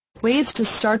Ways to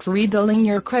start rebuilding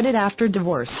your credit after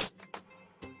divorce.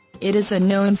 It is a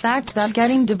known fact that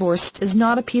getting divorced is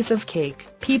not a piece of cake.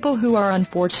 People who are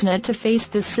unfortunate to face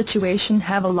this situation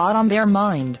have a lot on their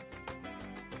mind.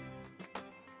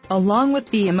 Along with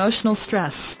the emotional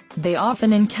stress, they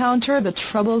often encounter the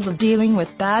troubles of dealing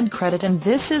with bad credit, and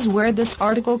this is where this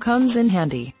article comes in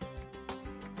handy.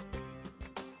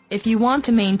 If you want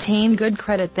to maintain good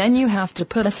credit, then you have to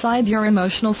put aside your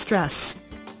emotional stress.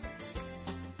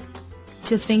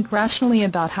 To think rationally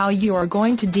about how you are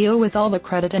going to deal with all the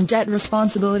credit and debt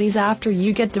responsibilities after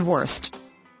you get divorced.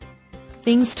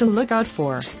 Things to look out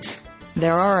for.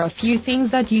 There are a few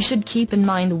things that you should keep in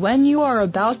mind when you are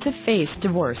about to face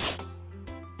divorce.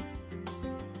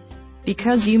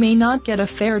 Because you may not get a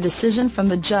fair decision from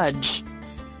the judge,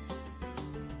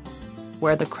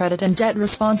 where the credit and debt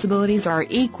responsibilities are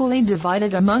equally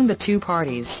divided among the two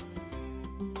parties.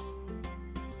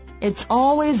 It's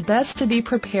always best to be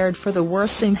prepared for the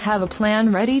worst and have a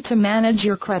plan ready to manage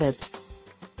your credit.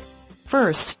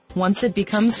 First, once it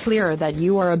becomes clear that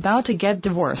you are about to get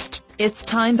divorced, it's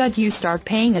time that you start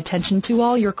paying attention to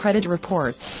all your credit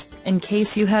reports. In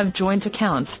case you have joint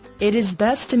accounts, it is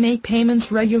best to make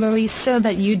payments regularly so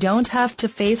that you don't have to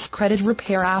face credit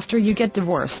repair after you get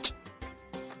divorced.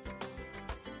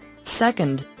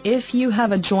 Second, if you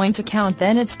have a joint account,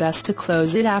 then it's best to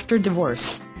close it after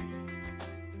divorce.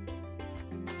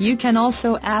 You can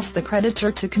also ask the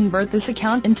creditor to convert this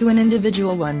account into an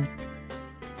individual one.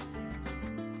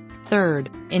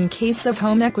 Third, in case of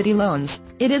home equity loans,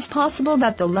 it is possible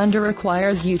that the lender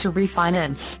requires you to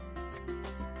refinance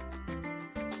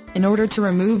in order to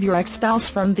remove your ex-spouse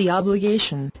from the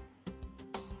obligation.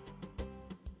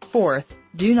 Fourth,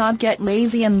 do not get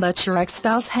lazy and let your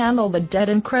ex-spouse handle the debt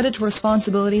and credit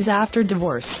responsibilities after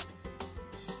divorce,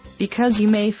 because you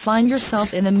may find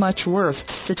yourself in a much worse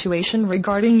situation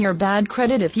regarding your bad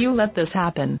credit if you let this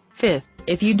happen. Fifth,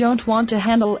 if you don't want to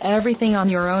handle everything on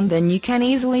your own, then you can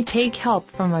easily take help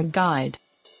from a guide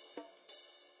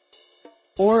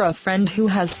or a friend who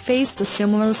has faced a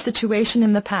similar situation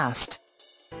in the past.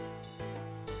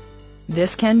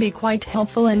 This can be quite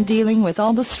helpful in dealing with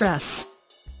all the stress.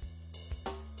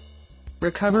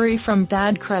 Recovery from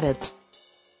bad credit.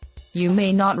 You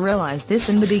may not realize this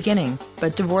in the beginning,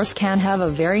 but divorce can have a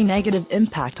very negative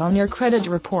impact on your credit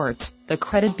report. The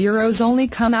credit bureaus only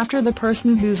come after the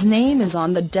person whose name is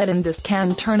on the debt, and this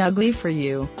can turn ugly for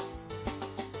you.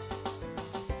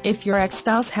 If your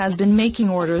ex-spouse has been making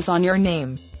orders on your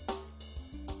name.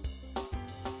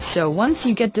 So once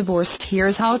you get divorced,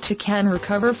 here's how to can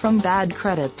recover from bad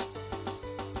credit.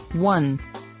 1.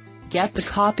 Get the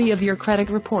copy of your credit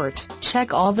report.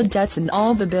 Check all the debts and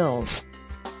all the bills.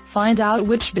 Find out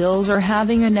which bills are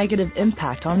having a negative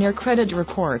impact on your credit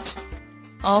report.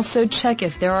 Also check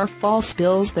if there are false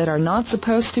bills that are not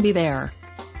supposed to be there.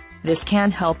 This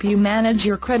can help you manage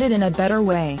your credit in a better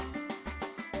way.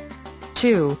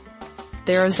 2.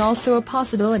 There is also a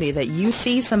possibility that you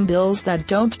see some bills that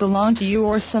don't belong to you,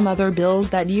 or some other bills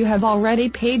that you have already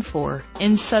paid for.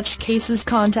 In such cases,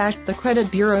 contact the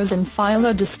credit bureaus and file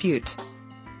a dispute.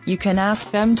 You can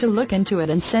ask them to look into it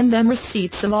and send them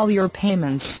receipts of all your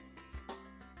payments.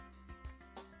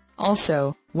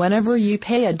 Also, whenever you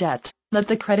pay a debt, let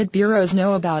the credit bureaus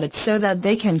know about it so that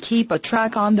they can keep a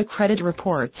track on the credit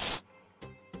reports.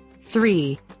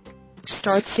 3.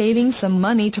 Start saving some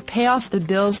money to pay off the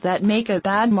bills that make a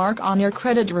bad mark on your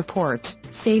credit report.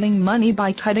 Saving money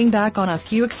by cutting back on a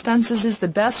few expenses is the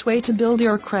best way to build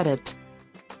your credit.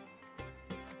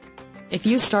 If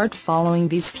you start following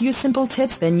these few simple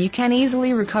tips, then you can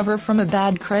easily recover from a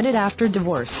bad credit after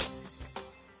divorce.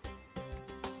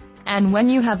 And when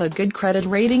you have a good credit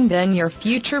rating, then your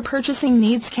future purchasing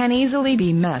needs can easily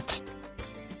be met.